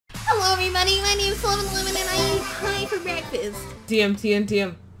Hello everybody, my name's 1111 and I eat pie for breakfast.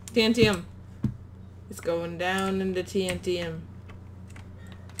 TNTM. It's going down into TNTM.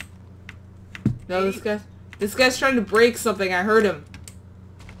 No, this guy's trying to break something. I heard him.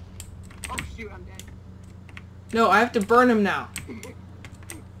 Oh shoot, I'm dead. No, I have to burn him now.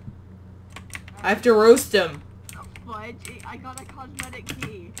 I have to roast him. Oh, fudge. I got a cosmetic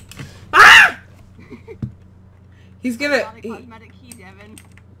key. Ah! He's I gonna... got a cosmetic key, Devin.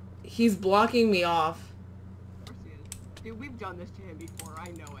 He's blocking me off. Of course he is. Dude, we've done this to him before. I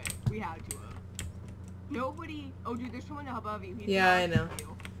know it. We had to have. Nobody... Oh, dude, there's someone above you. He's Yeah, I know.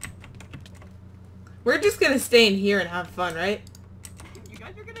 You. We're just gonna stay in here and have fun, right? You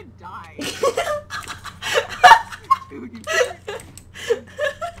guys are gonna die. Dude,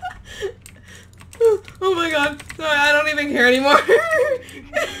 Oh my god. Sorry, I don't even care anymore. you're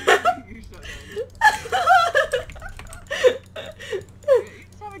so dumb. You're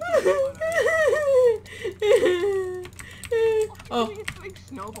just having too much fun. Oh. It's like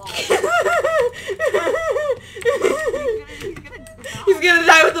snowball. He's gonna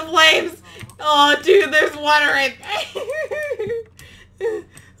die with the flames. Oh, dude, there's water right there.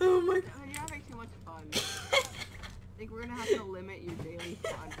 Oh my god. You're having too much fun. I think we're gonna have to limit your daily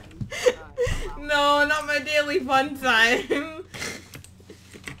fun. No, not my daily fun time. Hey,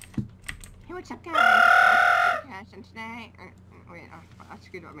 what's up, guys? And today, wait, I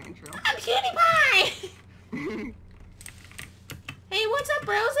screwed up my intro. I'm Cutie Pie! Hey, what's up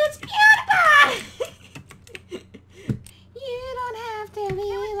bros? It's Cutie Pie! You don't have to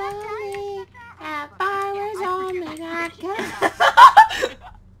be lonely at firersonly.com.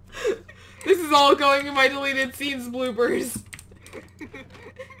 This is all going in my deleted scenes bloopers.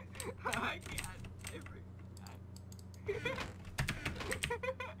 I can't.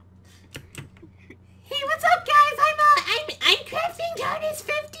 Hey, what's up guys? I'm crafting Darkness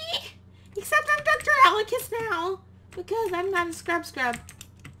 50! Except I'm Dr. Alicus now. Because I'm not a scrub.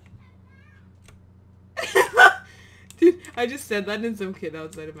 Dude, I just said that and some kid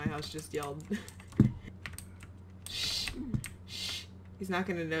outside of my house just yelled. Shh. Shh. He's not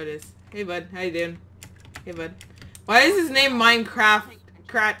gonna notice. Hey bud, how you doing? Hey bud. Why is his name Minecraft?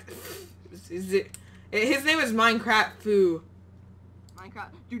 Is it? His name is Minecraft Foo.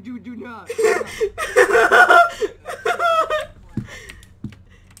 Minecraft. Do not.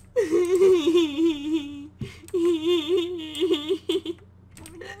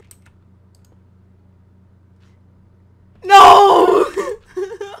 No!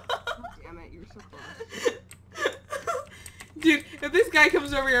 Damn it, you're so close. Dude, if this guy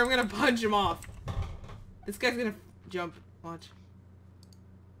comes over here, I'm gonna punch him off. This guy's gonna jump. Watch.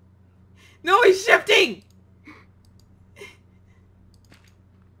 No, he's shifting!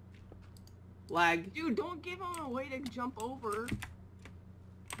 Lag. Dude, don't give him a way to jump over.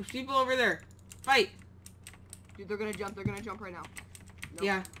 There's people over there. Fight. Dude, they're gonna jump right now. Nope.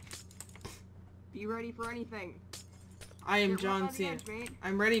 Yeah. Be ready for anything. I am Get right John by the Cena. edge, mate.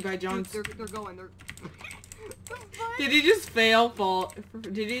 I'm ready by John Dude, they're going. Did he just fail?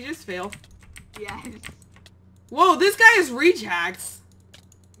 Did he just fail? Yes. Whoa, this guy has reach hacks.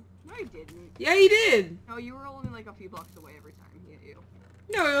 No, he didn't. Yeah, he did. No, you were only like a few blocks away every time he hit you.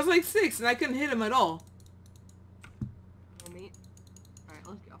 No, it was like 6 and I couldn't hit him at all. No, mate. Alright,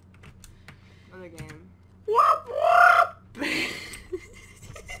 let's go. Another game. Whoop whoop! I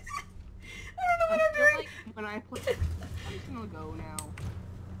don't know what I'm feel doing. like when I play... I'm just gonna go now.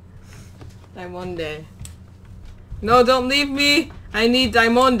 Diamond. No, don't leave me. I need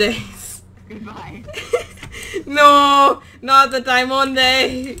Diamondes. Goodbye. No, not the Diamond.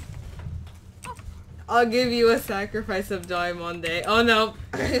 I'll give you a sacrifice of Diamond. Oh no.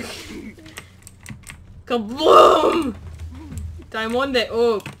 Kaboom! Diamond.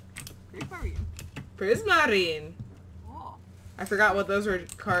 Oh. Prismarine. Oh, I forgot what those were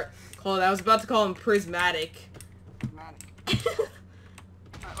called. I was about to call them prismatic. dramatic.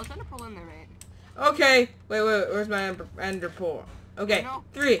 Alright, let's end a pull in there, mate. Okay. Wait. Where's my ender pearl? Okay. No,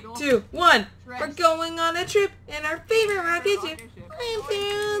 3, no. 2, 1. Tricks. We're going on a trip in our favorite rocket ship. Rocket ship. Flying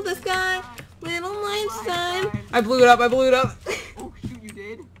through the sky. Little Einstein. Einstein. I blew it up. Oh shoot, you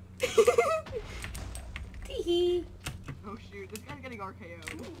did? Teehee. Oh shoot, this guy's getting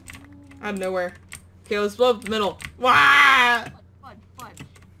RKO. Out of nowhere. Okay, let's blow up the middle. Wah! Fudge.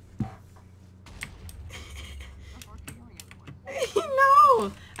 Stop RKOing everyone.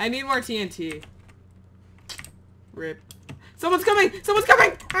 No! I need more TNT. Rip. Someone's coming! Someone's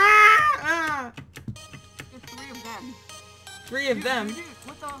coming! Ah! There's 3 of them. 3 of them? Dude,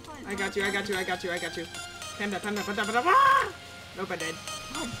 what the fuck? I got you. Panda. Ah! Nope, I did.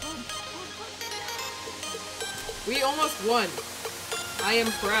 We almost won. I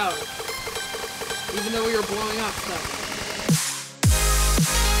am proud. Even though we were blowing up stuff.